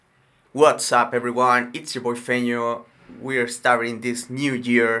What's up, everyone? It's your boy Feño. We're starting this new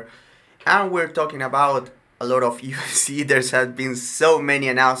year and we're talking about a lot of UFC. There's had been so many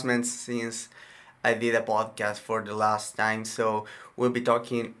announcements since I did a podcast for the last time, so we'll be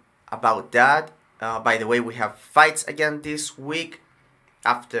talking about that. By the way, we have fights again this week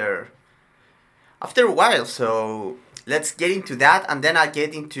after a while, so let's get into that, and then I'll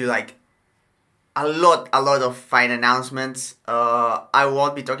get into like a lot of fine announcements. I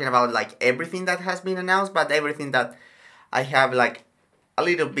won't be talking about like everything that has been announced, but everything that I have like a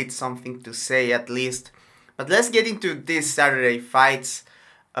little bit something to say at least. But let's get into this Saturday fights.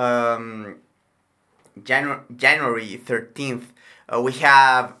 Um, January 13th, we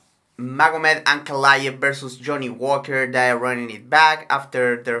have Magomed Ankalaev versus Johnny Walker. They are running it back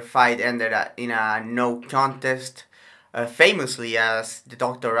after their fight ended in a no contest. Famously, as the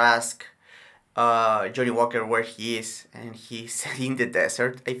doctor asked Johnny Walker where he is, and he said in the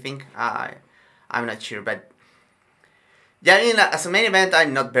desert. I think I'm not sure, but yeah, I mean, as a main event,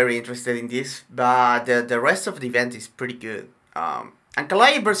 I'm not very interested in this, but the rest of the event is pretty good.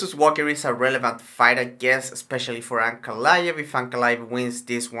 Ankalaev versus Walker is a relevant fight, I guess, especially for Ankalaev. If Ankalaev wins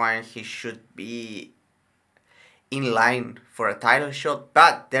this one, he should be in line for a title shot,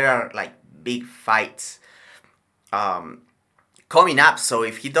 but there are like big fights um, coming up. So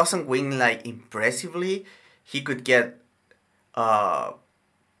if he doesn't win like impressively, he could get uh,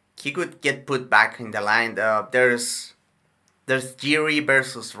 he could get put back in the line. There's Jiri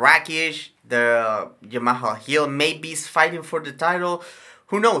versus Rakic. The Yamaha Hill maybe is fighting for the title.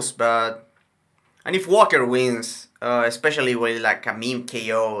 Who knows? But and if Walker wins, especially with like a meme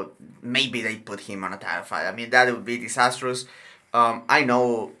KO, maybe they put him on a title fight. I mean that would be disastrous. I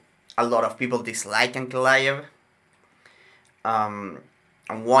know a lot of people dislike Ankalaev. And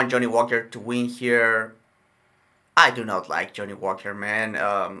want Johnny Walker to win here. I do not like Johnny Walker, man.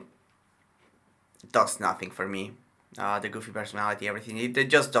 Does nothing for me. The goofy personality, everything, it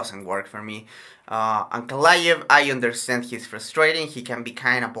just doesn't work for me. Ankalaev, I understand he's frustrating. He can be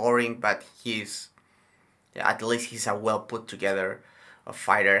kind of boring, but at least he's a well put together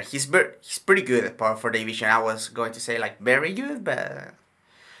fighter. He's pretty good for the division. I was going to say like very good, but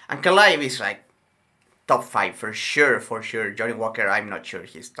Ankalaev is like top 5 for sure, for sure. Johnny Walker, I'm not sure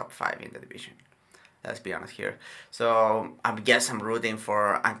he's top 5 in the division. Let's be honest here. So I guess I'm rooting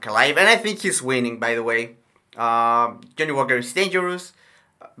for Ankalaev, and I think he's winning. By the way, Johnny Walker is dangerous,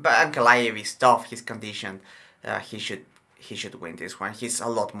 but Ankalaev is tough. He's conditioned. He should win this one. He's a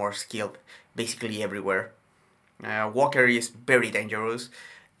lot more skilled, basically everywhere. Walker is very dangerous,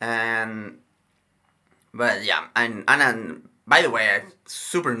 and but yeah, and by the way, I'm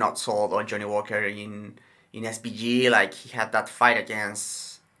super not sold on Johnny Walker in SBG. Like he had that fight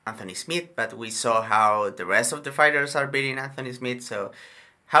against Anthony Smith, but we saw how the rest of the fighters are beating Anthony Smith. So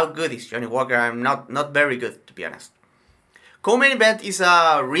how good is Johnny Walker? I'm not very good, to be honest. Co-main event is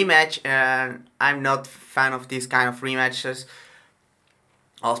a rematch, and I'm not fan of these kind of rematches.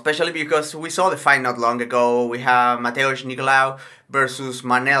 Especially because we saw the fight not long ago. We have Mateusz Nicolau versus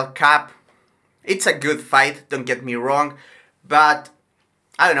Manel Kape. It's a good fight, don't get me wrong, but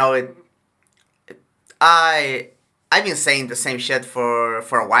I don't know. I've been saying the same shit for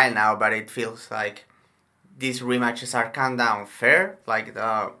a while now, but it feels like these rematches are kinda unfair. Like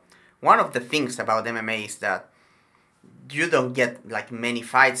one of the things about MMA is that you don't get like many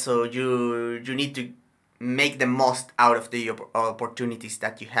fights, so you need to make the most out of the opportunities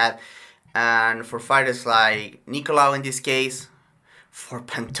that you had. And for fighters like Nicolau in this case, for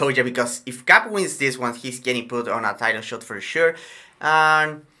Pantoja, because if Kape wins this one, he's getting put on a title shot for sure.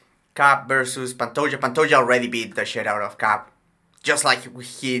 And Kape versus Pantoja. Pantoja already beat the shit out of Kape, just like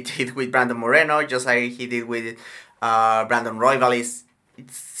he did with Brandon Moreno, just like he did with Brandon Royval.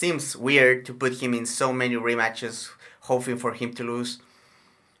 It seems weird to put him in so many rematches, hoping for him to lose.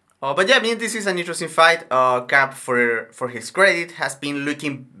 But yeah, I mean, this is an interesting fight. Kape, for his credit, has been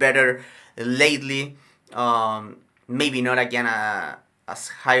looking better lately. Maybe not again as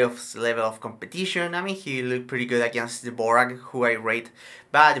high of level of competition. I mean, he looked pretty good against the Dvorak, who I rate,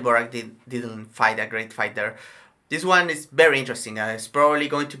 but the Dvorak didn't fight a great fight there. This one is very interesting. It's probably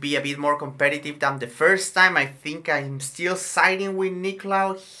going to be a bit more competitive than the first time. I think I'm still siding with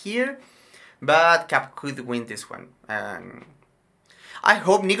Nicolau here, but Kape could win this one. I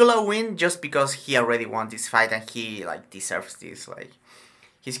hope Nicolau win just because he already won this fight and he like deserves this. Like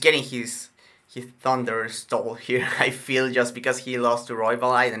he's getting his thunder stole here. I feel just because he lost to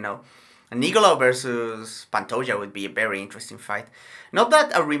Royval. I don't know. And Nicolau versus Pantoja would be a very interesting fight. Not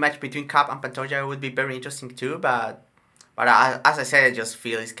that a rematch between Kape and Pantoja would be very interesting too, but as I said, I just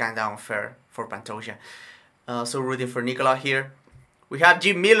feel it's kind of unfair for Pantoja. So rooting for Nicolau here. We have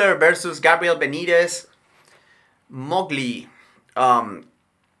Jim Miller versus Gabriel Benitez. Mowgli.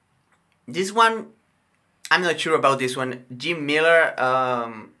 This one, I'm not sure about this one. Jim Miller,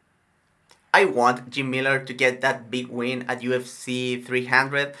 I want Jim Miller to get that big win at UFC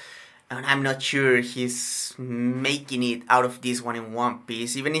 300. And I'm not sure he's making it out of this one in one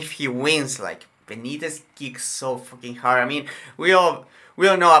piece. Even if he wins, like, Benitez kicks so fucking hard. I mean, we all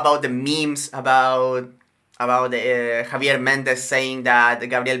know about the memes about Javier Mendez saying that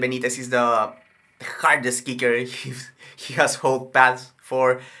Gabriel Benitez is the hardest kicker he has held pads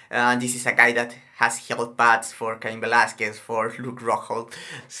for. This is a guy that has held pads for Cain Velasquez, for Luke Rockhold.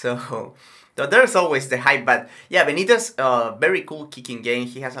 So there's always the hype, but yeah, Benitez, very cool kicking game.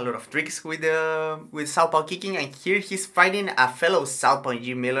 He has a lot of tricks with southpaw kicking, and here he's fighting a fellow southpaw,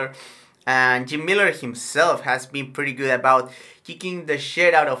 Jim Miller. And Jim Miller himself has been pretty good about kicking the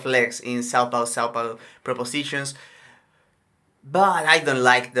shit out of legs in southpaw propositions. But I don't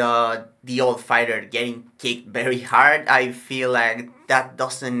like the old fighter getting kicked very hard. I feel like that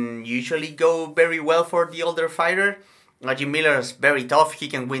doesn't usually go very well for the older fighter. Jim Miller is very tough. He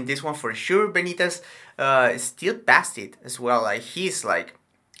can win this one for sure. Benitez still passed it as well. Like he's like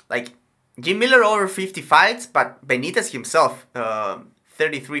Jim Miller over 50 fights, but Benitez himself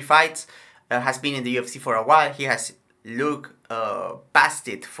 33 fights, has been in the UFC for a while. He has looked past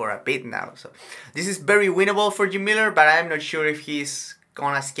it for a bit now. So this is very winnable for Jim Miller, but I'm not sure if he's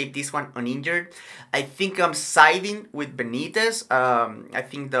gonna escape this one uninjured. I think I'm siding with Benitez. I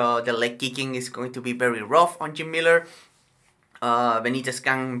think the leg kicking is going to be very rough on Jim Miller. Benitez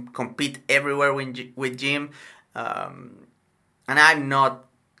can compete everywhere with Jim. And I'm not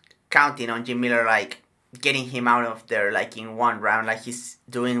counting on Jim Miller like getting him out of there like in one round like he's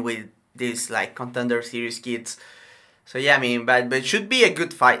doing with these like Contender Series kids. So yeah, I mean, but it should be a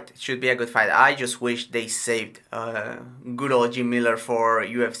good fight. It should be a good fight. I just wish they saved good old Jim Miller for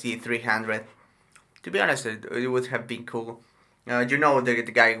UFC 300. To be honest, it would have been cool.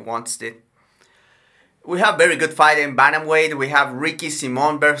 The guy wants it. We have very good fight in bantamweight. We have Ricky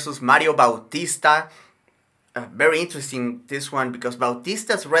Simon versus Mario Bautista. Very interesting this one because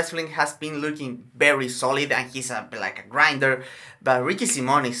Bautista's wrestling has been looking very solid and he's like a grinder. But Ricky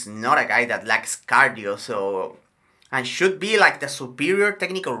Simon is not a guy that lacks cardio, and should be like the superior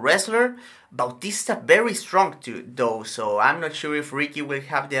technical wrestler. Bautista very strong too, though, so I'm not sure if Ricky will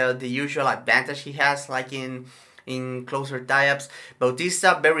have the usual advantage he has like in closer tie-ups.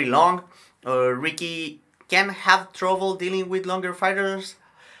 Bautista very long. Ricky can have trouble dealing with longer fighters,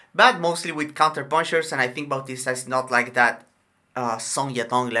 but mostly with counterpunchers, and I think Bautista is not like that Song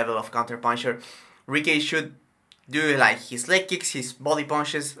Yadong level of counterpuncher. Ricky should do like his leg kicks, his body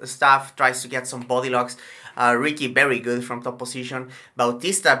punches stuff, tries to get some body locks. Ricky very good from top position.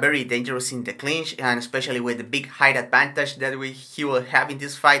 Bautista very dangerous in the clinch, and especially with the big height advantage that he will have in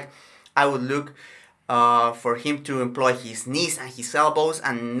this fight. I would look for him to employ his knees and his elbows,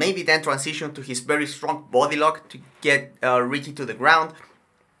 and maybe then transition to his very strong body lock to get Ricky to the ground.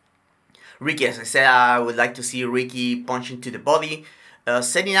 Ricky, as I said, I would like to see Ricky punching to the body.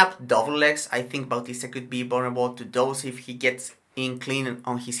 Setting up double legs, I think Bautista could be vulnerable to those if he gets in clean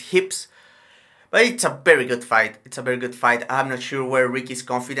on his hips. But it's a very good fight. I'm not sure where Ricky's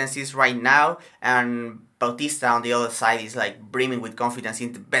confidence is right now. And Bautista on the other side is like brimming with confidence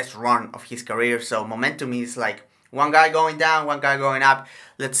in the best run of his career. So momentum is like one guy going down, one guy going up.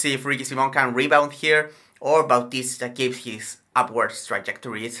 Let's see if Ricky Simon can rebound here or Bautista keeps his upwards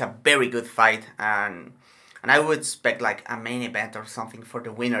trajectory. It's a very good fight. And I would expect like a main event or something for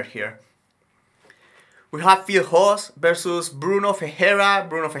the winner here. We have Phil Hawes versus Bruno Ferreira.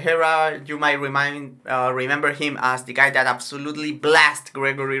 Bruno Ferreira, you might remember him as the guy that absolutely blasted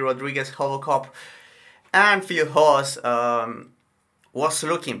Gregory Rodriguez Holocop. And Phil Hawes was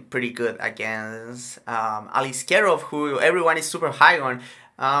looking pretty good against Alice Kerov, who everyone is super high on,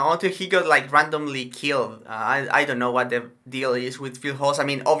 until he got like randomly killed. I don't know what the deal is with Phil Hawes. I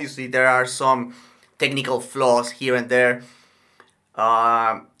mean, obviously there are some technical flaws here and there.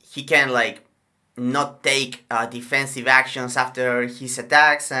 He can like not take defensive actions after his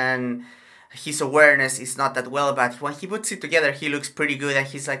attacks, and his awareness is not that well, but when he puts it together he looks pretty good and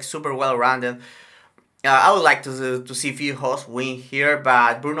he's like super well rounded. I would like to see Phil Hawes win here,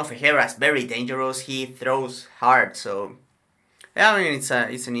 but Bruno Ferreira is very dangerous. He throws hard, so yeah, I mean it's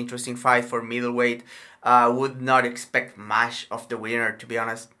an interesting fight for middleweight. Would not expect much of the winner, to be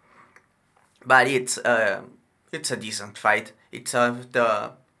honest, but it's a decent fight.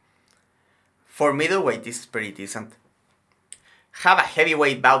 For middleweight, this is pretty decent. Have a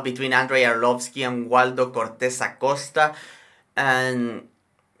heavyweight bout between Andrei Arlovsky and Waldo Cortez Acosta, and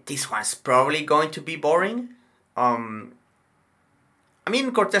this one's probably going to be boring. I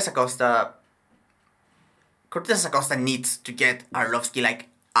mean, Cortez Acosta needs to get Arlovsky like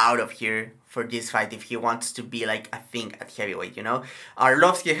out of here for this fight if he wants to be like a thing at heavyweight.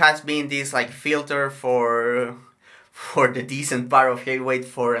 Arlovsky has been this like filter for the decent part of heavyweight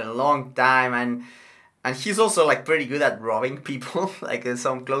for a long time, and he's also like pretty good at robbing people. Like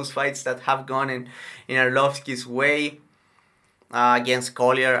some close fights that have gone in Arlovsky's way against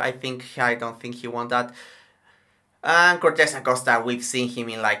Collier. I don't think he won that. And Cortez Acosta, we've seen him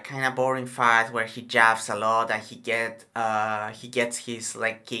in like kind of boring fights where he jabs a lot and he gets his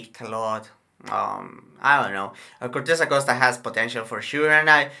leg kicked a lot. I don't know. Cortez Acosta has potential for sure, and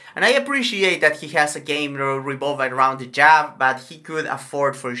I appreciate that he has a game revolved around the jab, but he could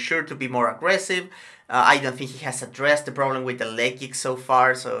afford for sure to be more aggressive. I don't think he has addressed the problem with the leg kick so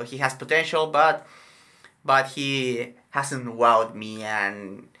far, so he has potential, but he hasn't wowed me,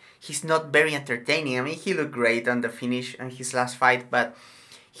 and he's not very entertaining. I mean, he looked great on the finish on his last fight, but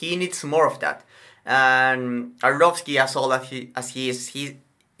he needs more of that. And Arlovsky, as old as he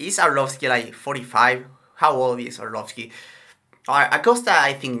is Arlovsky like 45? How old is Arlovsky? Acosta,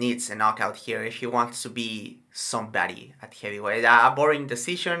 I think, needs a knockout here if he wants to be somebody at heavyweight. A boring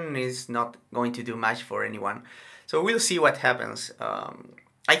decision is not going to do much for anyone. So we'll see what happens.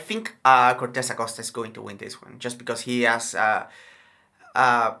 I think Cortez Acosta is going to win this one just because he has a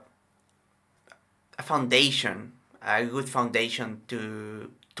foundation, a good foundation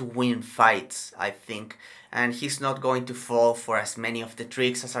to win fights, I think. And he's not going to fall for as many of the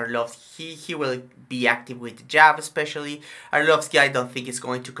tricks as Arlovsky. He will be active with the jab, especially. Arlovsky, I don't think is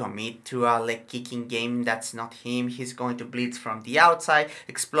going to commit to a leg kicking game. That's not him. He's going to blitz from the outside,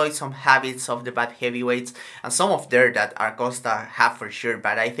 exploit some habits of the bad heavyweights, and some of there that Acosta have for sure.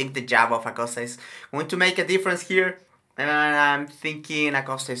 But I think the jab of Acosta is going to make a difference here. And I'm thinking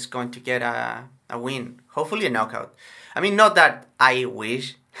Acosta is going to get a win. Hopefully a knockout. I mean, not that I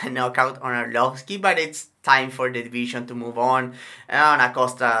wish a knockout on Arlovsky, but it's time for the division to move on. And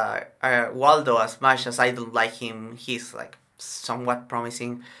Acosta, Waldo, as much as I don't like him, he's like somewhat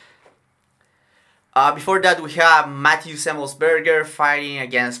promising. Before that, we have Matthew Semmelsberger fighting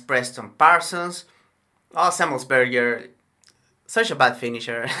against Preston Parsons. Oh, Semmelsberger, such a bad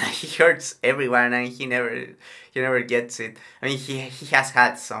finisher. He hurts everyone and he never gets it. I mean, he has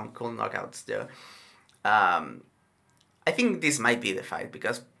had some cool knockouts though. I think this might be the fight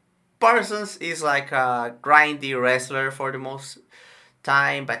because Parsons is like a grindy wrestler for the most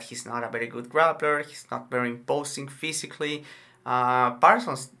time, but he's not a very good grappler. He's not very imposing physically.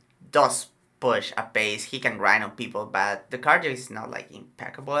 Parsons does push a pace. He can grind on people, but the cardio is not like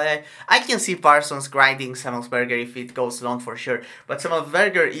impeccable. I can see Parsons grinding Semmelsberger if it goes long for sure, but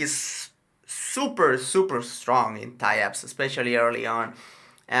Semmelsberger is super strong in tie-ups, especially early on,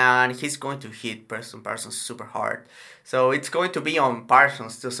 and he's going to hit Parsons super hard. So it's going to be on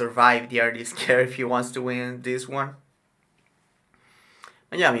Parsons to survive the early scare if he wants to win this one.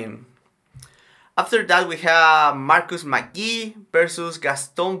 But yeah, I mean, after that we have Marcus McGee versus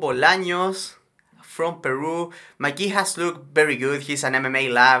Gaston Bolaños from Peru. McGee has looked very good. He's an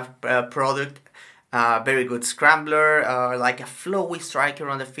MMA Lab product. Very good scrambler, like a flowy striker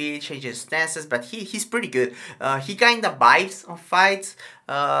on the feet, changes stances, but he's pretty good. He kind of vibes on fights.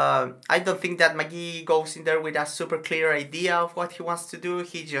 I don't think that McGee goes in there with a super clear idea of what he wants to do.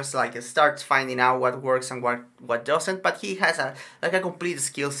 He just like starts finding out what works and what doesn't, but he has a complete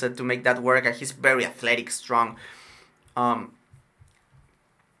skill set to make that work, and he's very athletic, strong.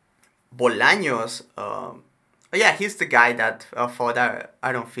 Bolaños, yeah, he's the guy that fought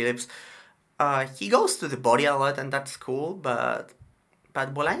Aaron Phillips. He goes to the body a lot, and that's cool. But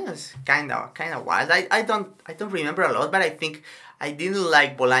Bolaños is kind of wild. I don't remember a lot, but I think I didn't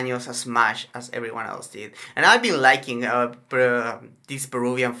like Bolaños as much as everyone else did. And I've been liking these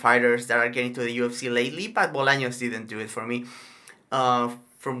Peruvian fighters that are getting to the UFC lately, but Bolaños didn't do it for me.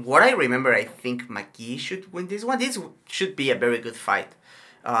 From what I remember, I think McGee should win this one. This should be a very good fight.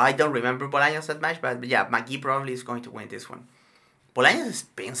 I don't remember Bolaños that much, but yeah, McGee probably is going to win this one. Bolaños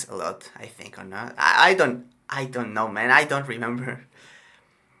spins a lot, I think, or not. I don't know, man. I don't remember.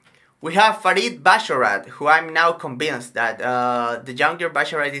 We have Farid Basharat, who I'm now convinced that the younger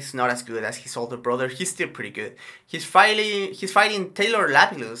Basharat is not as good as his older brother. He's still pretty good. He's fighting Taylor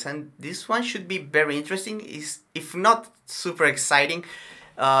Lapillus, and this one should be very interesting. If not super exciting.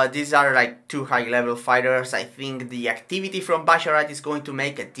 These are like two high-level fighters. I think the activity from Basharat is going to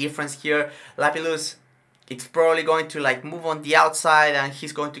make a difference here. Lapillus, it's probably going to like move on the outside, and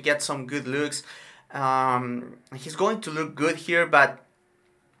he's going to get some good looks. He's going to look good here, but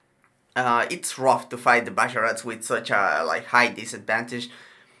it's rough to fight the Basharats with such a like high disadvantage.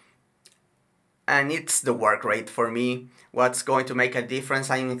 And it's the work rate for me. what's going to make a difference.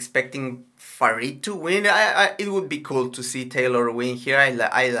 I'm expecting Farid to win. It would be cool to see Taylor win here. I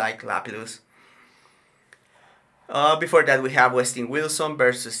like Lapilus. Before that, we have Westin Wilson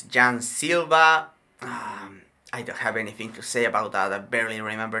versus Jan Silva. I don't have anything to say about that. I barely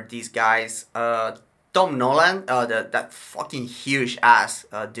remember these guys. Tom Nolan, that fucking huge ass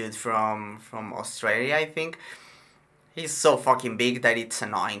dude from Australia, I think. He's so fucking big that it's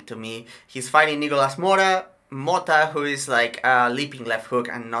annoying to me. He's fighting Nicolas Mota, who is like a leaping left hook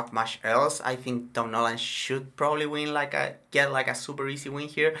and not much else. I think Tom Nolan should probably get like a super easy win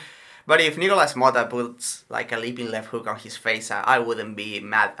here. But if Nicolas Mota puts like a leaping left hook on his face, I wouldn't be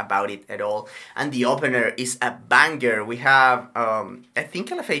mad about it at all. And the opener is a banger. We have, I think,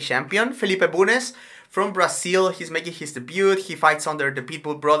 LFA champion Felipe Bunes from Brazil. He's making his debut. He fights under the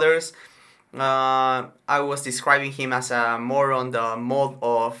Pitbull brothers. I was describing him as more on the mode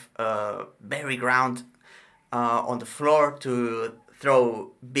of bury ground on the floor to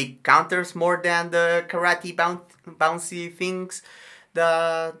throw big counters more than the karate bouncy things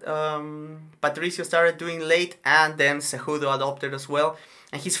that Patricio started doing late, and then Cejudo adopted as well.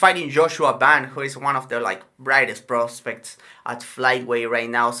 And he's fighting Joshua Ban, who is one of the like brightest prospects at flyweight right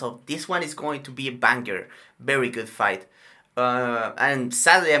now. So this one is going to be a banger, very good fight. And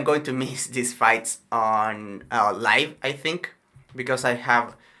sadly, I'm going to miss these fights on live, I think, because I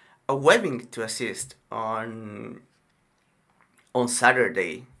have a wedding to assist on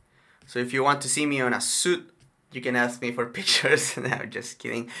Saturday. So if you want to see me on a suit, you can ask me for pictures. No, I'm just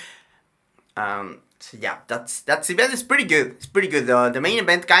kidding. So yeah, that's event is pretty good. It's pretty good. The main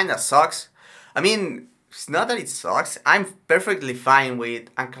event kinda sucks. I mean, it's not that it sucks. I'm perfectly fine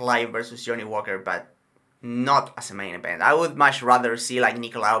with Ankalaev versus Johnny Walker, but not as a main event. I would much rather see like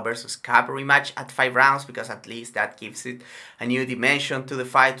Nicolau versus Cap rematch at 5 rounds, because at least that gives it a new dimension to the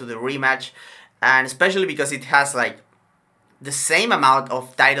fight, to the rematch, and especially because it has like the same amount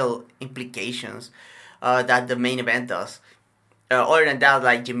of title implications that the main event does. Other than that,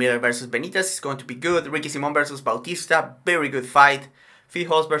 like Jim Miller versus Benitez is going to be good. Ricky Simon versus Bautista, very good fight.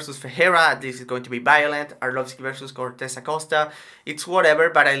 Fijos versus Ferreira, at least it's going to be violent. Arlovsky versus Cortez Acosta, it's whatever,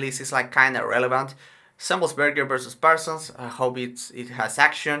 but at least it's like kind of relevant. Sambosberger versus Parsons, I hope it has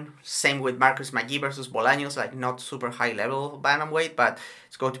action. Same with Marcus McGee versus Bolaños, like not super high level bantamweight, but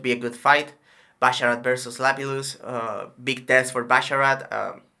it's going to be a good fight. Basharat versus Lapilus, big test for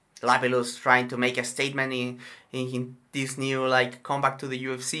Basharat. Lapilus trying to make a statement in this new like comeback to the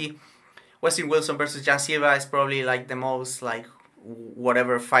UFC. Westin Wilson versus Jan Silva is probably like the most like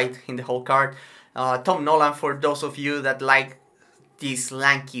whatever fight in the whole card. Tom Nolan, for those of you that like these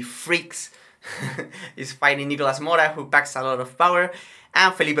lanky freaks, is fighting Nicolas Mora, who packs a lot of power.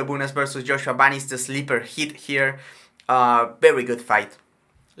 And Felipe Bunes versus Joshua Ban is the sleeper hit here. Very good fight.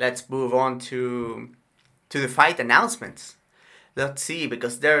 Let's move on to the fight announcements. Let's see,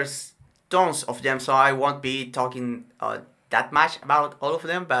 because there's tons of them, so I won't be talking that much about all of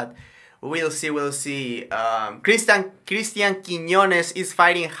them, but we'll see. Christian Quiñones is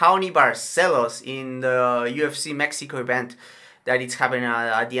fighting Raoni Barcelos in the UFC Mexico event that it's happening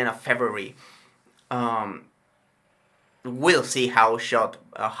at the end of February. We'll see how shot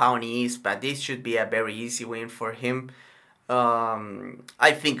Raoni is, but this should be a very easy win for him.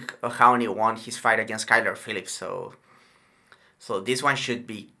 I think Raoni won his fight against Kyler Phillips, so this one should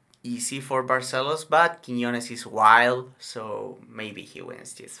be easy for Barcelos, but Quiñones is wild, so maybe he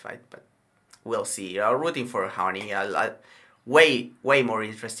wins this fight, but we'll see. Rooting for Raoni, way more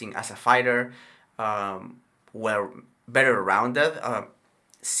interesting as a fighter, well, better rounded,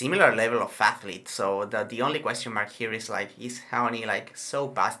 similar level of athlete. So the only question mark here is like, is Raoni like so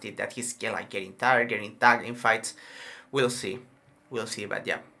busted that he's like getting tired, getting tagged in fights? We'll see, but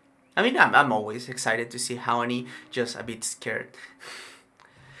yeah. I mean, I'm always excited to see Raoni, just a bit scared.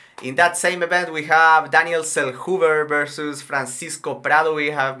 In that same event, we have Daniel Selhuber versus Francisco Prado.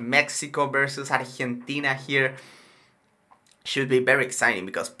 We have Mexico versus Argentina here. Should be very exciting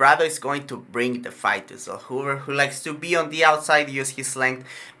because Prado is going to bring the fight to Selhuber, who likes to be on the outside, use his length,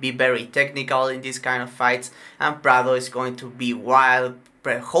 be very technical in these kind of fights. And Prado is going to be wild,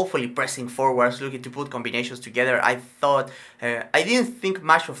 hopefully pressing forwards, looking to put combinations together. I thought, I didn't think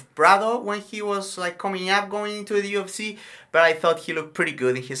much of Prado when he was like coming up, going into the UFC, but I thought he looked pretty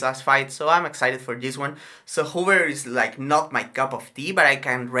good in his last fight, so I'm excited for this one. So Hoover is like not my cup of tea, but I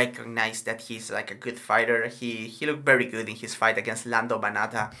can recognize that he's like a good fighter. He looked very good in his fight against Lando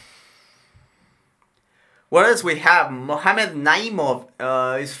Banata. What else we have? Mohamed Naimov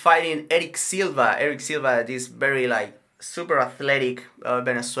is fighting Eric Silva. Eric Silva, this very like super athletic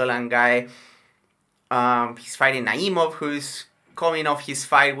Venezuelan guy. He's fighting Naimov, who's coming off his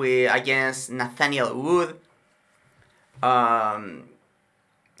fight against Nathaniel Wood. Um,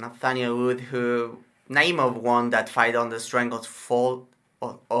 Nathaniel Wood, who Naimov won that fight on the strength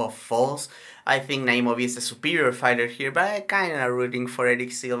of falls. I think Naimov is the superior fighter here, but I kind of rooting for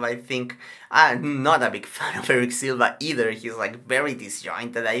Eric Silva. I think I'm not a big fan of Eric Silva either. He's like very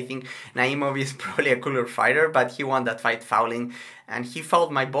disjointed. I think Naimov is probably a cooler fighter, but he won that fight fouling, and he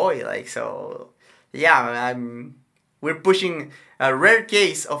fouled my boy. Like so, yeah. We're pushing a rare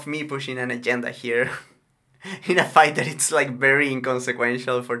case of me pushing an agenda here. In a fight that it's like very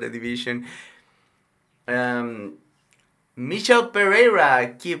inconsequential for the division. Um, Michel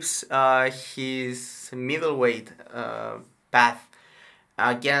Pereira keeps his middleweight path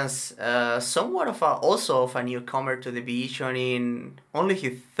against somewhat of also of a newcomer to the division in only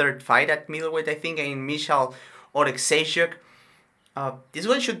his third fight at middleweight, I think, in Michal Oleksiejczuk. This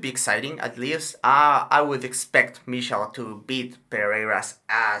one should be exciting, at least. I would expect Michel to beat Pereira's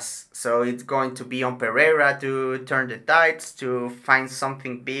ass. So it's going to be on Pereira to turn the tides, to find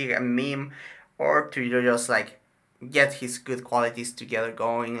something big, a meme, or to just like get his good qualities together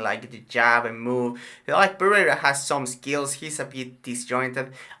going, like the jab and move. Like Pereira has some skills, he's a bit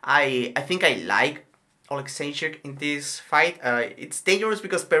disjointed. I think I like Oleksiejczuk in this fight. It's dangerous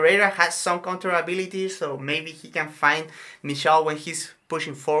because Pereira has some counter ability, so maybe he can find Michel when he's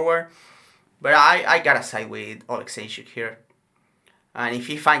pushing forward. But I gotta side with Oleksiejczuk here. And if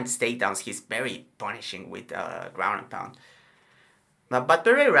he finds takedowns, he's very punishing with ground and pound. But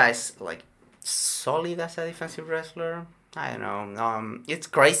Pereira is like solid as a defensive wrestler. I don't know. It's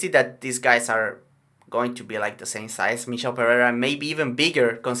crazy that these guys are going to be like the same size. Michel Pereira maybe even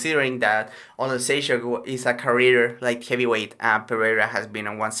bigger, considering that Oleksiejczuk is a career like heavyweight and Pereira has been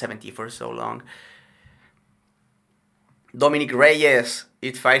on 170 for so long. Dominic Reyes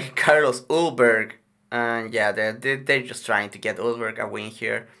is fighting Carlos Ulberg. And yeah, they're just trying to get Ulberg a win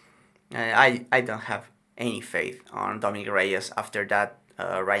here. I don't have any faith on Dominic Reyes after that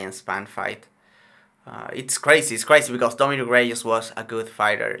Ryan Spann fight. It's crazy. It's crazy because Dominic Reyes was a good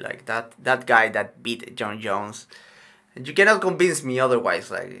fighter. Like that guy that beat John Jones. You cannot convince me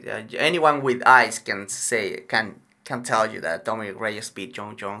otherwise. Like anyone with eyes can tell you that Dominic Reyes beat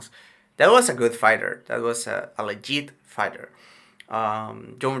John Jones. That was a good fighter. That was a legit fighter.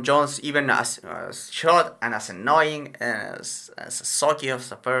 John Jones, even as short and as annoying and as sucky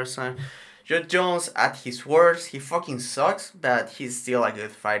as a person, John Jones at his worst, he fucking sucks, but he's still a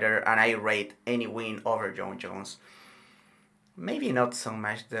good fighter, and I rate any win over John Jones. Maybe not so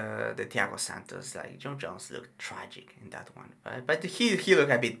much the Thiago Santos. Like John Jones looked tragic in that one, but he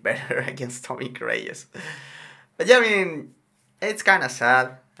looked a bit better against Dominic Reyes. But yeah, I mean, it's kind of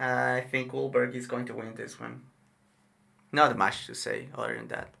sad. I think Ulberg is going to win this one. Not much to say other than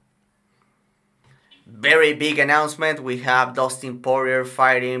that. Very big announcement. We have Dustin Poirier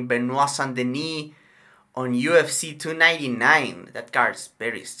fighting Benoit Saint Denis on UFC 299. That card's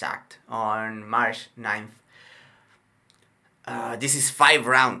very stacked on March 9th. This is 5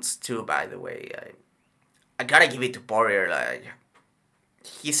 rounds too, by the way. I gotta give it to Poirier. Like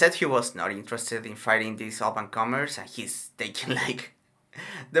he said he was not interested in fighting these up and comers, and he's taking like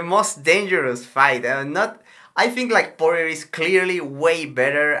the most dangerous fight. Not, I think like Poirier is clearly way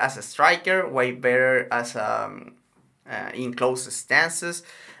better as a striker, way better as in close stances.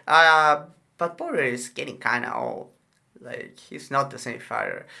 But Poirier is getting kind of old. Like he's not the same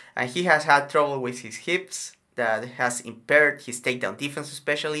fighter, and he has had trouble with his hips that has impaired his takedown defense,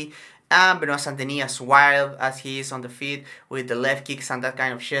 especially. And Benoit Saint Denis, as wild as he is on the feet with the left kicks and that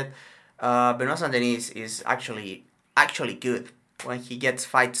kind of shit, Benoit Saint Denis is actually good when he gets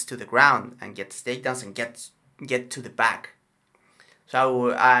fights to the ground and gets takedowns and get to the back.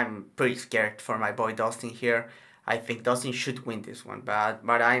 So I'm pretty scared for my boy Dustin here. I think Dustin should win this one, but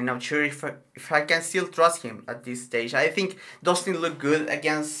I'm not sure if I can still trust him at this stage. I think Dustin looked good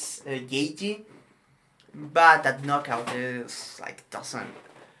against Gaethje, but that knockout is like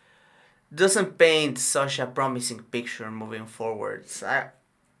doesn't paint such a promising picture moving forwards.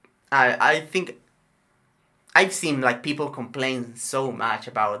 I think I've seen like people complain so much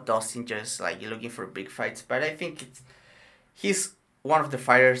about Dustin just like looking for big fights, but I think he's one of the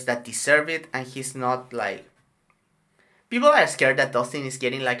fighters that deserve it, and he's not like people are scared that Dustin is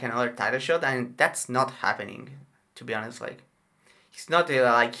getting like another title shot, and that's not happening. To be honest, like he's not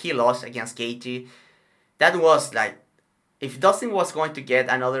like he lost against Gaethje. That was like if Dustin was going to get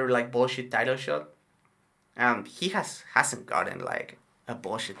another like bullshit title shot, he hasn't gotten like a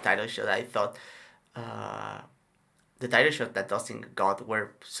bullshit title shot. I thought the title shot that Dustin got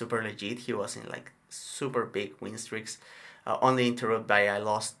were super legit. He was in like super big win streaks, only interrupted by a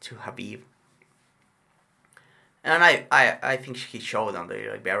loss to Habib. And I think he showed on the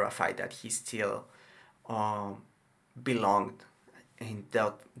Rivera fight that he's still belonged in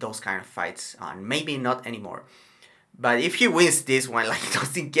those kind of fights, and maybe not anymore. But if he wins this one, like,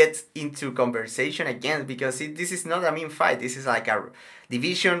 doesn't get into conversation again, because this is not a mean fight. This is like a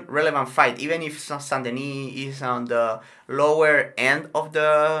division relevant fight. Even if Saint Denis is on the lower end of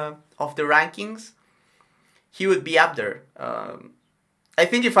the rankings, he would be up there. I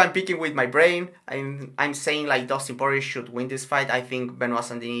think if I'm picking with my brain, I'm saying like Dustin Poirier should win this fight. I think Benoit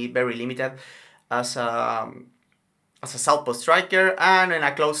Saint Denis very limited as a southpaw striker, and in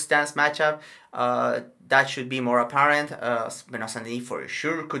a close stance matchup, that should be more apparent. Benoit Saint Denis for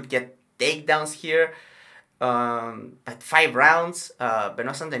sure could get takedowns here. At 5 rounds,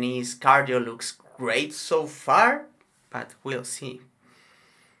 Benoit Saint Denis' cardio looks great so far, but we'll see.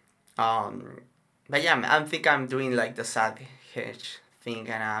 But yeah, I think I'm doing like the sad hedge thing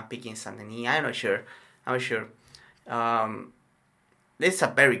and picking Saint Denis. I'm not sure. This is a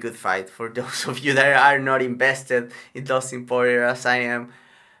very good fight for those of you that are not invested in Dustin Poirier as I am.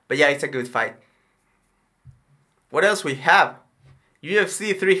 But yeah, it's a good fight. What else we have?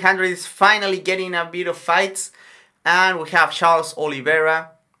 UFC 300 is finally getting a bit of fights. And we have Charles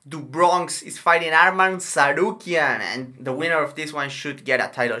Oliveira. Du Bronx is fighting Arman Tsarukyan. And the winner of this one should get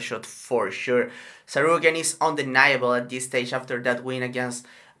a title shot for sure. Tsarukyan is undeniable at this stage after that win against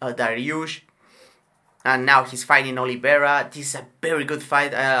Dariush. And now he's fighting Oliveira. This is a very good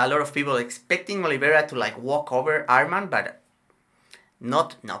fight. A lot of people expecting Oliveira to like walk over Arman, but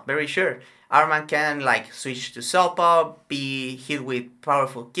not very sure. Arman can like switch to southpaw, be hit with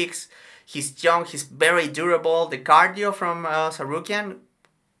powerful kicks. He's young, he's very durable. The cardio from Tsarukyan,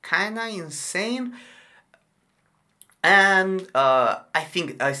 kinda insane. And I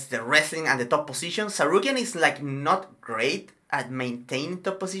think it's the wrestling and the top position. Tsarukyan is like not great at maintaining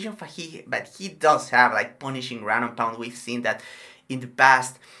top position, but he does have like punishing ground and pound. We've seen that in the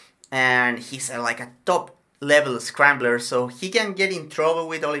past, and he's like a top level scrambler, so he can get in trouble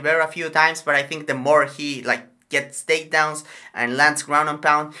with Oliveira a few times. But I think the more he like gets takedowns and lands ground and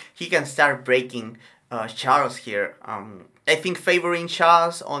pound, he can start breaking Charles here. I think favoring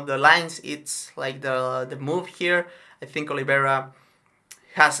Charles on the lines, it's like the move here. I think Oliveira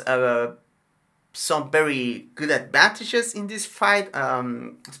has some very good advantages in this fight,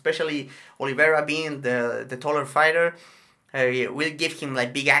 especially Oliveira being the taller fighter. Will give him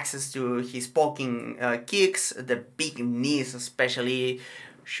like big access to his poking kicks. The big knees especially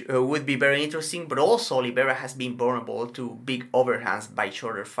would be very interesting, but also Oliveira has been vulnerable to big overhands by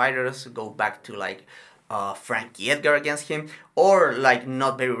shorter fighters. Go back to like Frankie Edgar against him, or like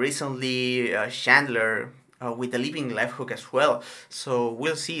not very recently Chandler with the leaping left hook as well. So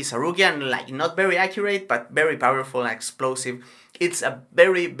we'll see. Tsarukyan, like not very accurate, but very powerful and explosive. It's a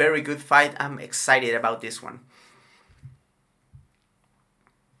very, very good fight. I'm excited about this one.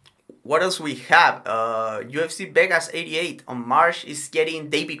 What else we have? UFC Vegas 88 on March is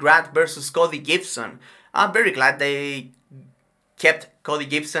getting Davey Grant versus Cody Gibson. I'm very glad they kept Cody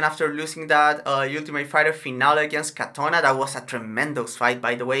Gibson after losing that Ultimate Fighter finale against Katona. That was a tremendous fight,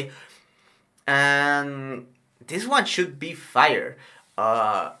 by the way. And this one should be fire.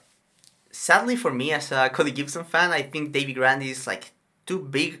 Sadly for me, as a Cody Gibson fan, I think Davey Grant is like too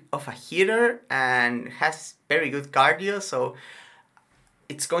big of a hitter and has very good cardio, so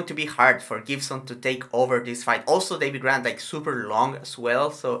it's going to be hard for Gibson to take over this fight. Also, Davey Grant like super long as well,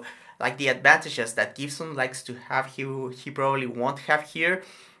 so like the advantages that Gibson likes to have, he probably won't have here.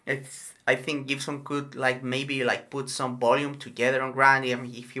 I think Gibson could like maybe like put some volume together on Grant. I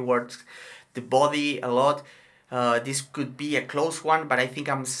mean, if he works the body a lot, this could be a close one, but I think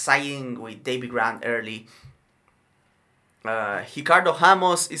I'm siding with Davey Grant early. Ricardo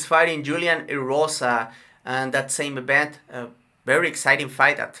Ramos is fighting Julian Erosa, and that same event. Very exciting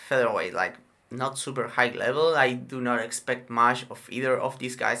fight at featherweight, like not super high level. I do not expect much of either of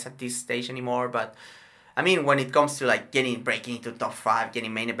these guys at this stage anymore, but I mean, when it comes to like breaking into top 5,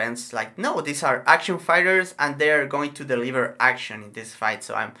 getting main events, like no, these are action fighters and they're going to deliver action in this fight,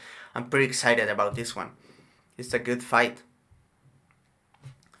 so I'm pretty excited about this one. It's a good fight.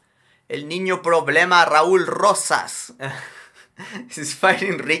 El Niño Problema Raúl Rosas is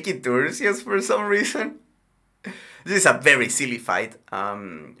fighting Ricky Turcios for some reason. This is a very silly fight,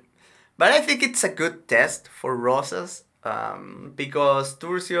 but I think it's a good test for Rosas, because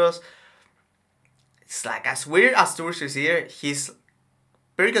Turcios, it's like as weird as Turcios here, he's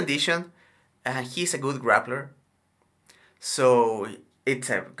very conditioned and he's a good grappler. So it's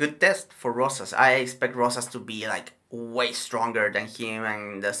a good test for Rosas. I expect Rosas to be like way stronger than him,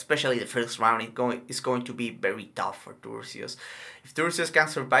 and especially the first round is going to be very tough for Turcios. If Turcios can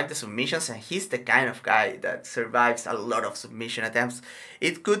survive the submissions, and he's the kind of guy that survives a lot of submission attempts,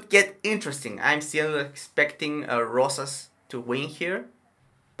 it could get interesting. I'm still expecting Rosas to win here,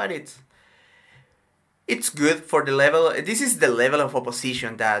 but it's good for the level. This is the level of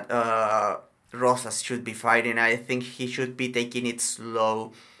opposition that Rosas should be fighting. I think he should be taking it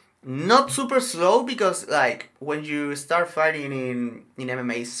slow, not super slow, because like when you start fighting in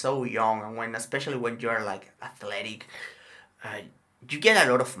MMA so young, and when especially when you are like athletic, uh, you get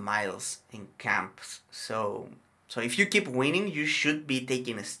a lot of miles in camps. So if you keep winning, you should be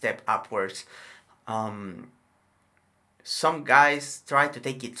taking a step upwards. Um, some guys try to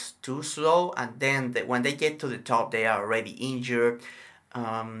take it too slow, and then when they get to the top, they are already injured.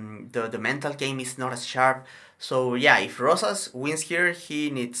 The mental game is not as sharp. So yeah, if Rosas wins here,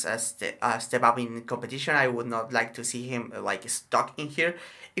 he needs a step up in competition. I would not like to see him like stuck in here.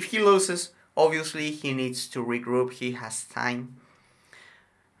 If he loses, obviously he needs to regroup. He has time.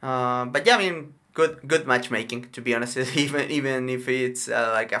 But yeah, I mean, good matchmaking, to be honest. Even if it's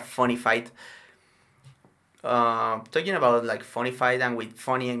like a funny fight. Talking about like funny fight, and with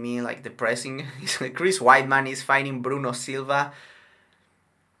funny I mean like depressing. Chris Weidman is fighting Bruno Silva.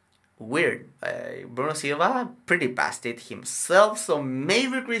 Weird. Bruno Silva pretty busted himself, so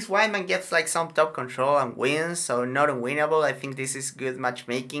maybe Chris Weidman gets like some top control and wins, so not unwinnable. I think this is good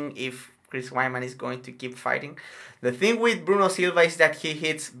matchmaking if Chris Weidman is going to keep fighting. The thing with Bruno Silva is that he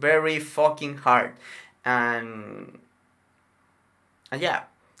hits very fucking hard, and yeah,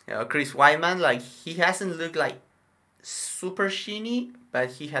 Chris Weidman, like, he hasn't looked like super sheeny,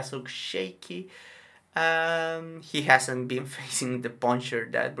 but he has looked shaky. He hasn't been facing the puncher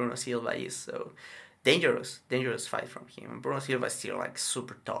that Bruno Silva is, so dangerous fight from him. Bruno Silva is still like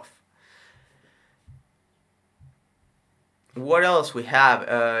super tough. What else we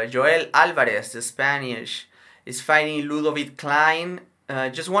have? Joel Alvarez, the Spanish, is fighting Ludovic Klein.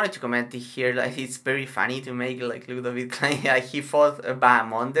 Just wanted to comment here that it's very funny to make like Ludovic Klein. He fought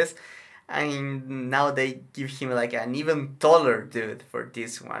Bahamondes, and now they give him like an even taller dude for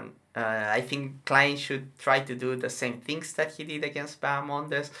this one. I think Klein should try to do the same things that he did against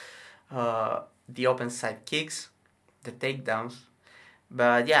Bahamondes. The open side kicks, the takedowns.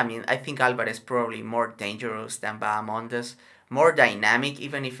 But yeah, I mean, I think Alvarez probably more dangerous than Bahamondes, more dynamic.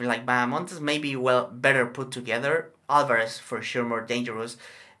 Even if like Bahamondes maybe better put together, Alvarez for sure more dangerous,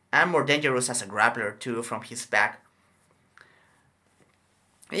 and more dangerous as a grappler too from his back.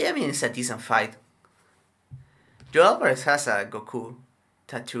 Yeah, I mean, it's a decent fight. Joe Alvarez has a Goku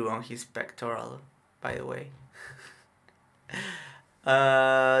tattoo on his pectoral, by the way.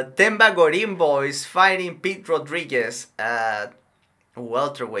 Temba Gorimbo is fighting Pete Rodriguez at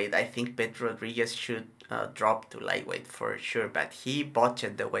welterweight. I think Pete Rodriguez should drop to lightweight for sure, but he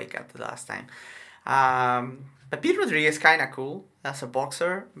botched the weight cut the last time. But Pete Rodriguez kind of cool as a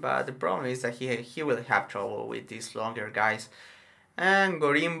boxer, but the problem is that he will have trouble with these longer guys. And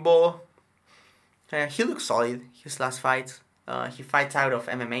Gorimbo, he looks solid his last fights. He fights out of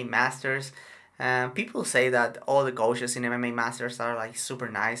MMA Masters. People say that all the coaches in MMA Masters are like super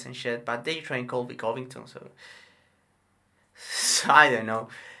nice and shit, but they train Colby Covington, so I don't know.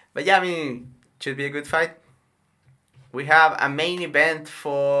 But yeah, I mean, should be a good fight. We have a main event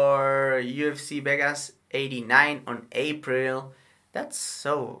for UFC Vegas 89 on April. That's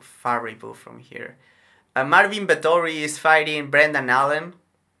so far removed from here. Marvin Vettori is fighting Brendan Allen.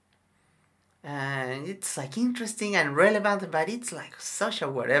 And it's like interesting and relevant, but it's like such a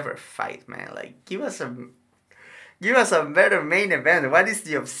whatever fight, man. Like, give us a better main event. What is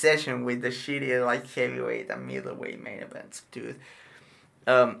the obsession with the shitty like heavyweight and middleweight main events, dude?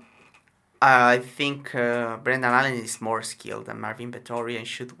 I think Brendan Allen is more skilled than Marvin Vettori and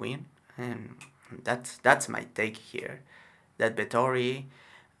should win, and that's my take here. That Vettori,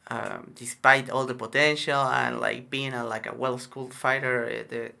 despite all the potential and like being like a well-schooled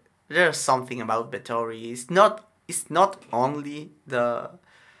fighter, there's something about Vettori. It's not only the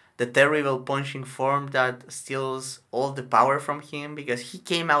terrible punching form that steals all the power from him, because he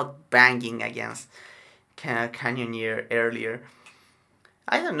came out banging against Cannonier earlier.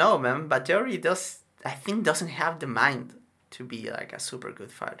 I don't know, man, but Theory doesn't have the mind to be like a super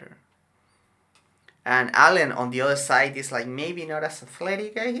good fighter. And Allen on the other side is like maybe not as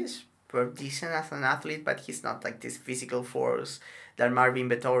athletic. He's decent as an athlete, but he's not like this physical force that Marvin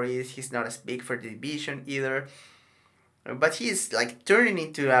Vettori is. He's not as big for the division either. But he's like turning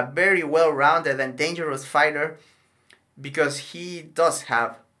into a very well-rounded and dangerous fighter, because he does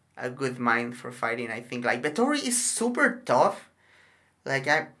have a good mind for fighting. I think like Vettori is super tough. Like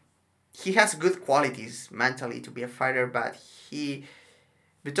he has good qualities mentally to be a fighter, but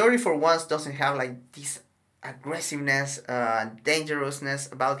Vittori for once doesn't have like this aggressiveness,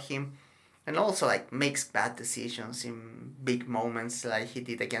 dangerousness about him, and also like makes bad decisions in big moments like he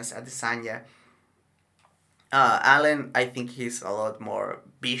did against Adesanya. Allen, I think he's a lot more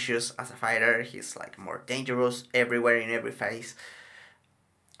vicious as a fighter. He's like more dangerous everywhere in every phase.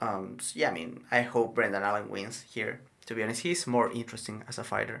 So yeah, I mean, I hope Brendan Allen wins here. To be honest, he's more interesting as a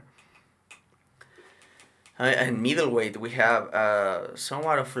fighter. And middleweight, we have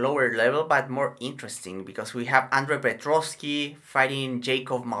somewhat of lower level, but more interesting because we have Andre Petrovsky fighting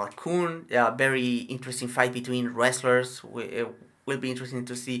Jacob Malkoun. A very interesting fight between wrestlers. It will be interesting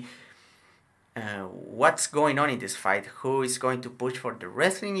to see what's going on in this fight. Who is going to push for the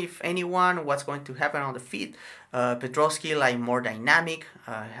wrestling, if anyone? What's going to happen on the feet? Petrovsky like more dynamic,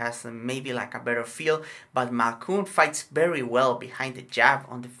 has maybe like a better feel, but Malkoun fights very well behind the jab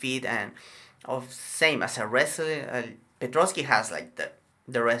on the feet and of same as a wrestler. Petrovsky has like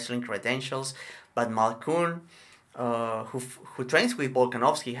the wrestling credentials, but Malkoun, who trains with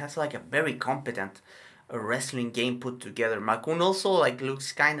Volkanovski, has like a very competent wrestling game put together. Malkoun also like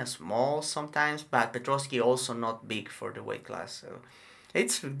looks kind of small sometimes, but Petrovsky also not big for the weight class. So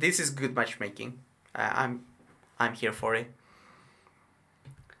this is good matchmaking. I'm here for it.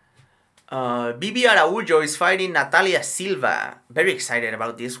 Bibi Araujo is fighting Natalia Silva. Very excited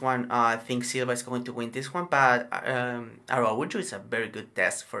about this one. I think Silva is going to win this one, but Araujo is a very good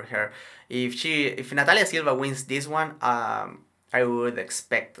test for her. If Natalia Silva wins this one, I would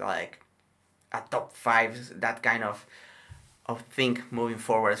expect like a top 5, that kind of thing moving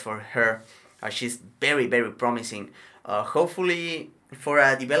forward for her. She's very, very promising. Hopefully, for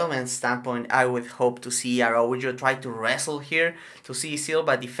a development standpoint, I would hope to see Araujo try to wrestle here, to see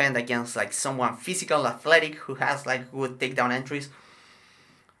Silva defend against like someone physical, athletic, who has like good takedown entries.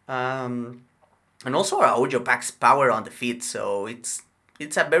 And also Araujo packs power on the feet, so it's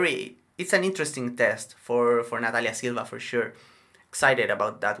an interesting test for Natalia Silva for sure. Excited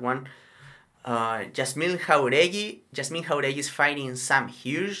about that one. Jasmine Jauregui is fighting Sam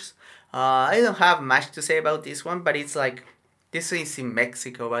Hughes. I don't have much to say about this one, but it's like, this is in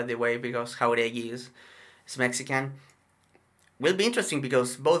Mexico, by the way, because Jauregui is Mexican. Will be interesting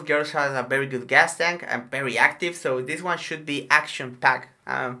because both girls have a very good gas tank and very active, so this one should be action packed.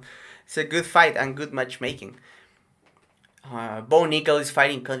 It's a good fight and good matchmaking. Bo Nickel is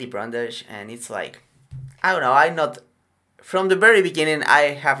fighting Cody Brundage, and it's like, I don't know. I'm not. From the very beginning,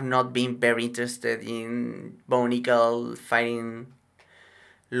 I have not been very interested in Bo Nickel fighting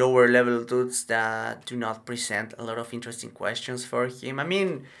lower level dudes that do not present a lot of interesting questions for him. I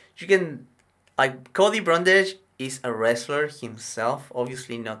mean, you can, like, Cody Brundage is a wrestler himself,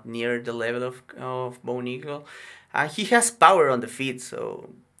 obviously not near the level of Bo Nickel. He has power on the feet, so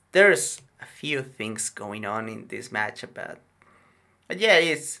there's a few things going on in this matchup. But yeah,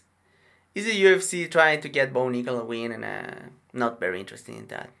 it's the UFC trying to get Bo Nickel a win, and not very interested in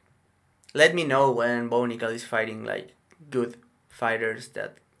that. Let me know when Bo Nickel is fighting like good fighters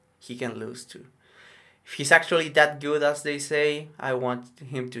that he can lose to. If he's actually that good as they say, I want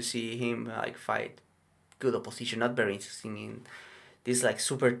him to see him like fight good opposition. Not very interesting in these like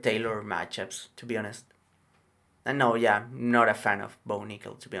super tailored matchups, to be honest. And no, yeah, not a fan of Bo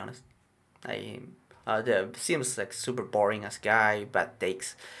Nickel, to be honest. Seems like super boring as guy, bad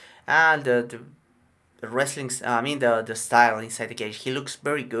takes, and the wrestling. I mean the style inside the cage. He looks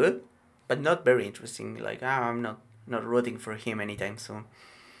very good, but not very interesting. Like, I'm not rooting for him anytime soon.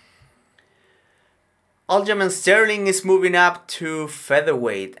 Aljamain Sterling is moving up to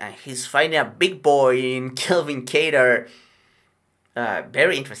featherweight, and he's fighting a big boy in Kelvin Cater.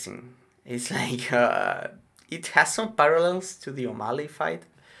 Very interesting. It's like it has some parallels to the O'Malley fight,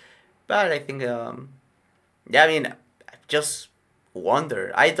 but I think yeah, I mean, just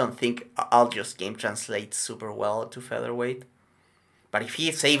wonder. I don't think Aljo's game translates super well to featherweight, but if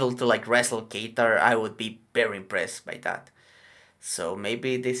he's able to like wrestle Cater, I would be very impressed by that. So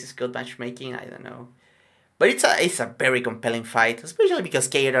maybe this is good matchmaking. I don't know, but it's a very compelling fight, especially because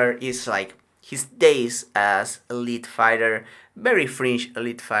Cater is like his days as elite fighter, very fringe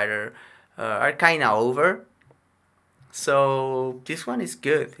elite fighter, are kind of over. So this one is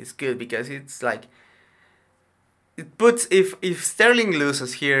good. It's good because it's like, it puts, if Sterling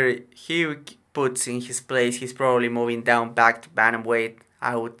loses here, he puts in his place. He's probably moving down back to bantamweight.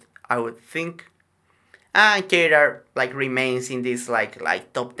 I would think, and Cater like remains in this like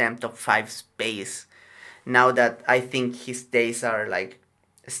top 10, top 5 space. Now that I think his days are like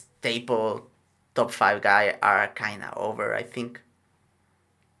staple top 5 guy are kind of over, I think.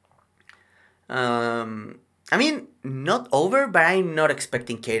 I mean, not over, but I'm not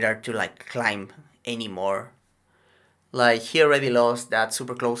expecting Kadar to like climb anymore. Like he already lost that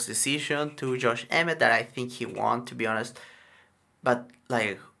super close decision to Josh Emmett that I think he won, to be honest. But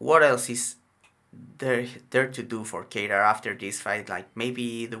like, what else is there to do for Kadar after this fight? Like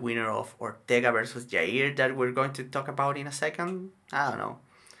maybe the winner of Ortega versus Jair that we're going to talk about in a second. I don't know.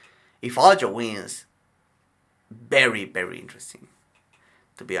 If Aljo wins, very very interesting,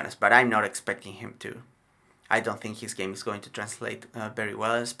 to be honest. But I'm not expecting him to. I don't think his game is going to translate very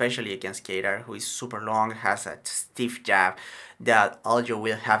well, especially against Kadar, who is super long, has a stiff jab that Aljo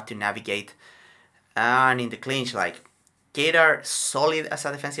will have to navigate. And in the clinch, like, Kadar solid as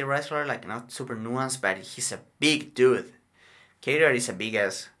a defensive wrestler, like not super nuanced, but he's a big dude. Kadar is a big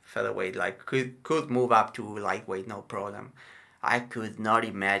ass featherweight, like could move up to lightweight, no problem. I could not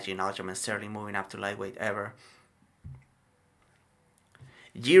imagine Aljamain Sterling moving up to lightweight ever.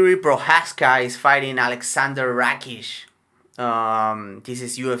 Jiri Prohaska is fighting Alexander Rakic. This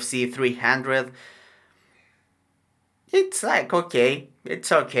is UFC 300. It's like okay.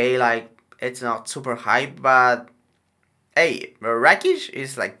 It's okay. Like, it's not super hype, but hey, Rakic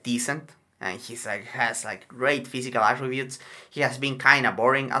is like decent. And he's like has like great physical attributes. He has been kind of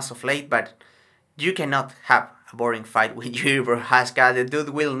boring as of late, but you cannot have a boring fight with Jiri Prohaska. The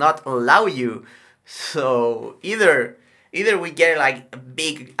dude will not allow you. So either we get like a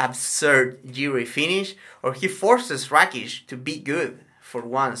big absurd Jiri finish, or he forces Rakic to be good for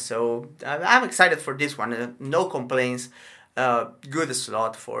once. So I'm excited for this one. No complaints. Good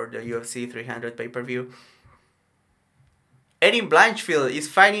slot for the UFC 300 pay-per-view. Erin Blanchfield is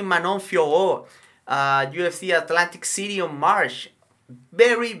fighting Manon Fiorot, UFC Atlantic City on March.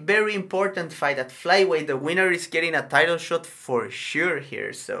 Very, very important fight at flyweight. The winner is getting a title shot for sure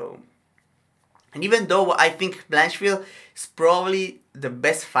here. So, and even though I think Blanchfield is probably the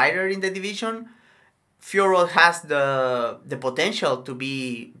best fighter in the division, Fiorot has the potential to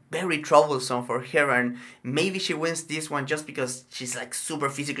be very troublesome for her, and maybe she wins this one just because she's like super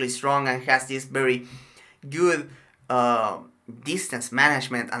physically strong and has this very good distance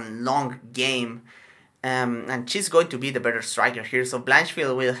management and long game. And she's going to be the better striker here. So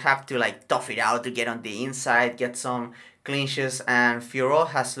Blanchfield will have to like tough it out to get on the inside, get some clinches, and Fiorot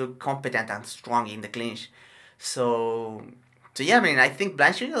has looked competent and strong in the clinch. So yeah, I mean, I think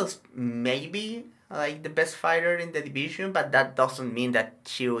Blanchfield is maybe like the best fighter in the division, but that doesn't mean that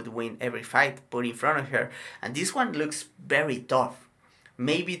she would win every fight put in front of her. And this one looks very tough,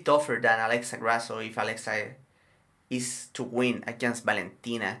 maybe tougher than Alexa Grasso if Alexa is to win against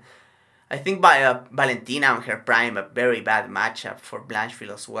Valentina. I think by Valentina on her prime, a very bad matchup for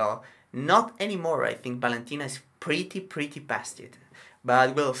Blanchfield as well. Not anymore. I think Valentina is pretty past it,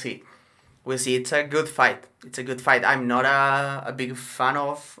 but we'll see. We'll see. It's a good fight. It's a good fight. I'm not a big fan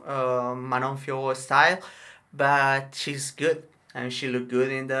of Manon Fiorot's style, but she's good. And she looked good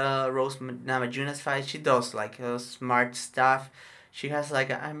in the Rose Namajunas fight. She does like smart stuff. She has like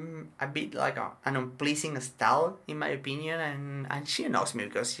a bit like an unpleasing style in my opinion, and she annoys me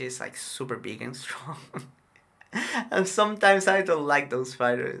because she's like super big and strong. And sometimes I don't like those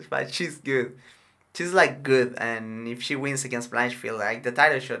fighters, but she's good. She's like good, and if she wins against Blanchfield, like the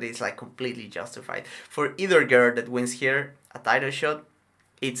title shot is like completely justified. For either girl that wins here, a title shot,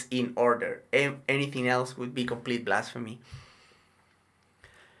 it's in order. Anything else would be complete blasphemy.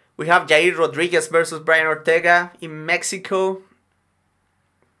 We have Jair Rodriguez versus Brian Ortega in Mexico.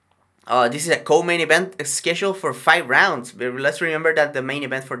 This is a co-main event scheduled for 5 rounds. But let's remember that the main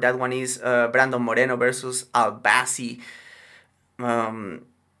event for that one is Brandon Moreno versus Albasi.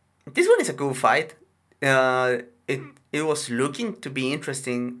 This one is a cool fight. It was looking to be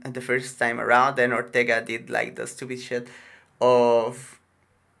interesting the first time around. Then Ortega did like the stupid shit of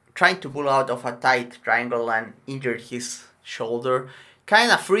trying to pull out of a tight triangle and injured his shoulder.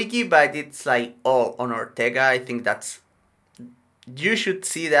 Kind of freaky, but it's like all on Ortega. I think you should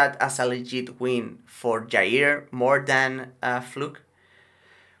see that as a legit win for Jair more than a fluke.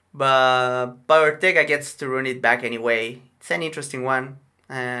 But Ortega gets to run it back anyway. It's an interesting one.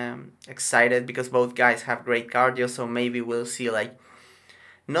 Excited because both guys have great cardio, so maybe we'll see like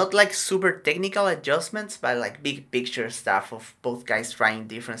not like super technical adjustments, but like big picture stuff of both guys trying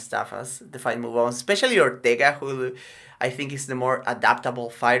different stuff as the fight moves on. Especially Ortega, who I think is the more adaptable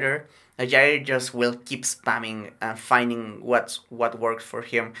fighter. Jair just will keep spamming and finding what works for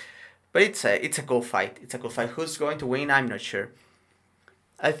him. But it's a cool fight. It's a cool fight. Who's going to win? I'm not sure.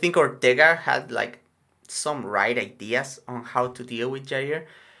 I think Ortega had like some right ideas on how to deal with Jair,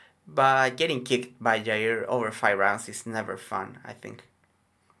 but getting kicked by Jair over 5 rounds is never fun, I think.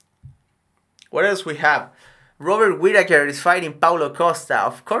 What else we have? Robert Whittaker is fighting Paulo Costa.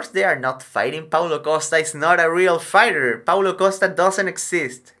 Of course they are not fighting. Paulo Costa is not a real fighter. Paulo Costa doesn't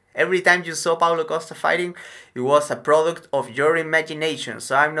exist. Every time you saw Paulo Costa fighting, it was a product of your imagination.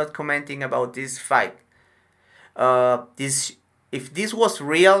 So I'm not commenting about this fight. This if this was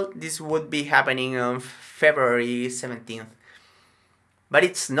real, this would be happening on February 17th. But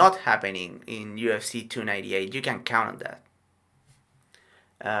it's not happening in UFC 298. You can count on that.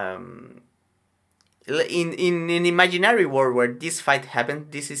 In an imaginary world where this fight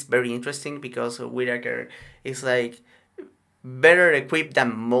happened, this is very interesting because Whittaker is like better equipped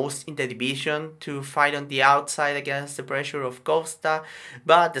than most in the division to fight on the outside against the pressure of Costa,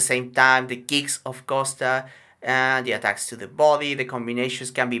 but at the same time the kicks of Costa and the attacks to the body, the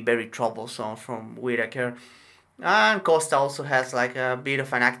combinations can be very troublesome from Whittaker. And Costa also has like a bit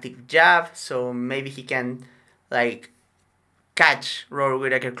of an active jab, so maybe he can like catch Robert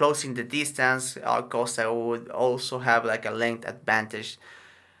Whittaker closing the distance. Costa would also have like a length advantage.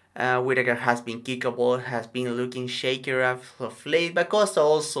 Whittaker has been kickable, has been looking shakier of late, but Costa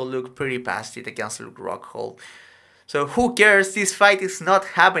also looked pretty past it against Luke Rockhold. So who cares? This fight is not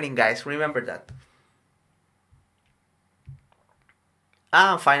happening, guys. Remember that.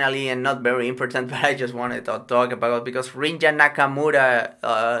 And finally, and not very important, but I just wanted to talk about because Rinja Nakamura,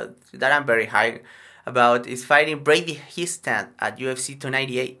 that I'm very high about, is fighting Brady Hiestand at UFC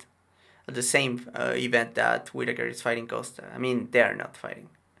 298. At the same event that Whittaker is fighting Costa. I mean, they are not fighting.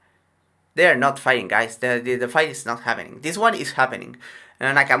 They are not fighting, guys. The fight is not happening. This one is happening.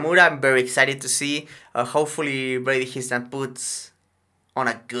 Nakamura, I'm very excited to see. Hopefully, Brady Hiestand puts on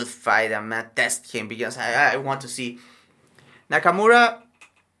a good fight and test him because I want to see Nakamura.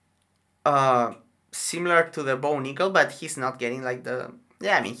 Similar to the Bo Nickel, but he's not getting like the.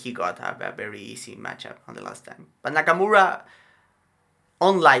 Yeah, I mean, he got a very easy matchup on the last time. But Nakamura,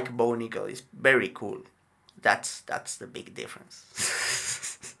 unlike Bo Nickel, is very cool. That's the big difference.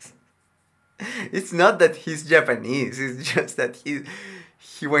 It's not that he's Japanese. It's just that he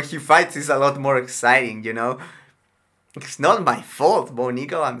when he fights is a lot more exciting. You know, it's not my fault, Bo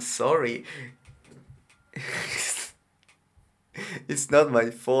Nickel. I'm sorry. It's not my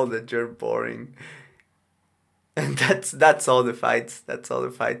fault that you're boring. And that's all the fights. That's all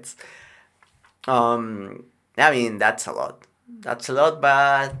the fights. I mean, that's a lot. That's a lot,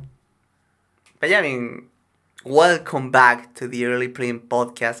 but yeah, I mean, welcome back to the Early Prelim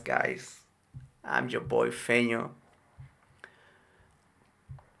podcast, guys. I'm your boy Feño.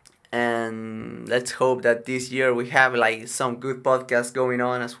 And let's hope that this year we have like some good podcasts going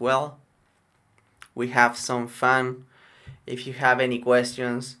on as well. We have some fun. If you have any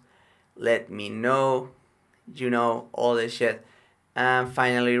questions, let me know. You know, all the shit. And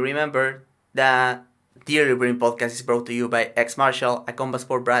finally, remember that the Early Prelim podcast is brought to you by X Martial, a combat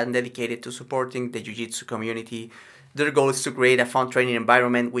sport brand dedicated to supporting the jiu-jitsu community. Their goal is to create a fun training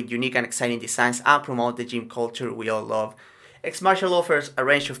environment with unique and exciting designs and promote the gym culture we all love. X Martial offers a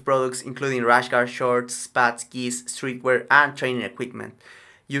range of products including rash guard, shorts, spats, gis, streetwear, and training equipment.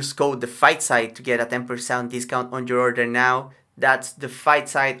 Use code TheFightSide to get a 10% discount on your order now. That's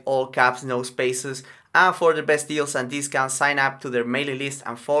TheFightSide, all caps, no spaces. And for the best deals and discounts, sign up to their mailing list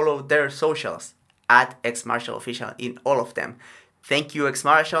and follow their socials at X Martial Official in all of them. Thank you, X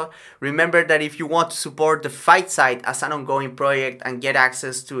Martial. Remember that if you want to support the Fight Site as an ongoing project and get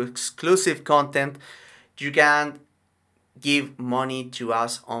access to exclusive content, you can give money to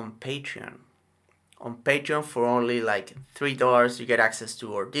us on Patreon. On Patreon, for only like $3, you get access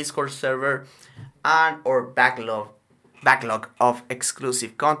to our Discord server and our backlog of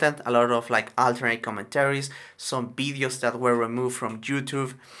exclusive content, a lot of like alternate commentaries, some videos that were removed from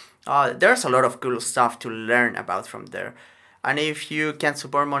YouTube. There's a lot of cool stuff to learn about from there. And if you can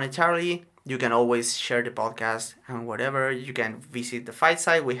support monetarily, you can always share the podcast and whatever. You can visit the Fight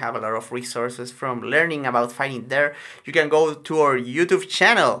Site. We have a lot of resources from learning about fighting there. You can go to our YouTube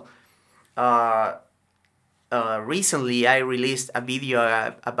channel. Recently, I released a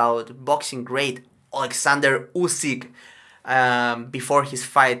video about boxing great Alexander Usyk before his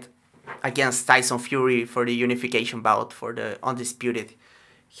fight against Tyson Fury for the unification bout for the undisputed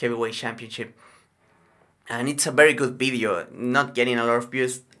heavyweight championship. And it's a very good video, not getting a lot of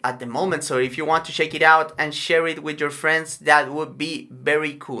views at the moment. So if you want to check it out and share it with your friends, that would be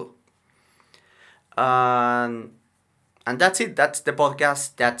very cool. And that's it. That's the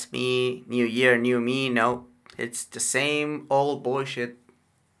podcast. That's me. New year, new me. No, it's the same old bullshit.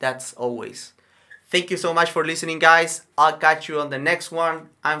 That's always. Thank you so much for listening, guys. I'll catch you on the next one.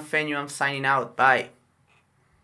 I'm Feño. I'm signing out. Bye.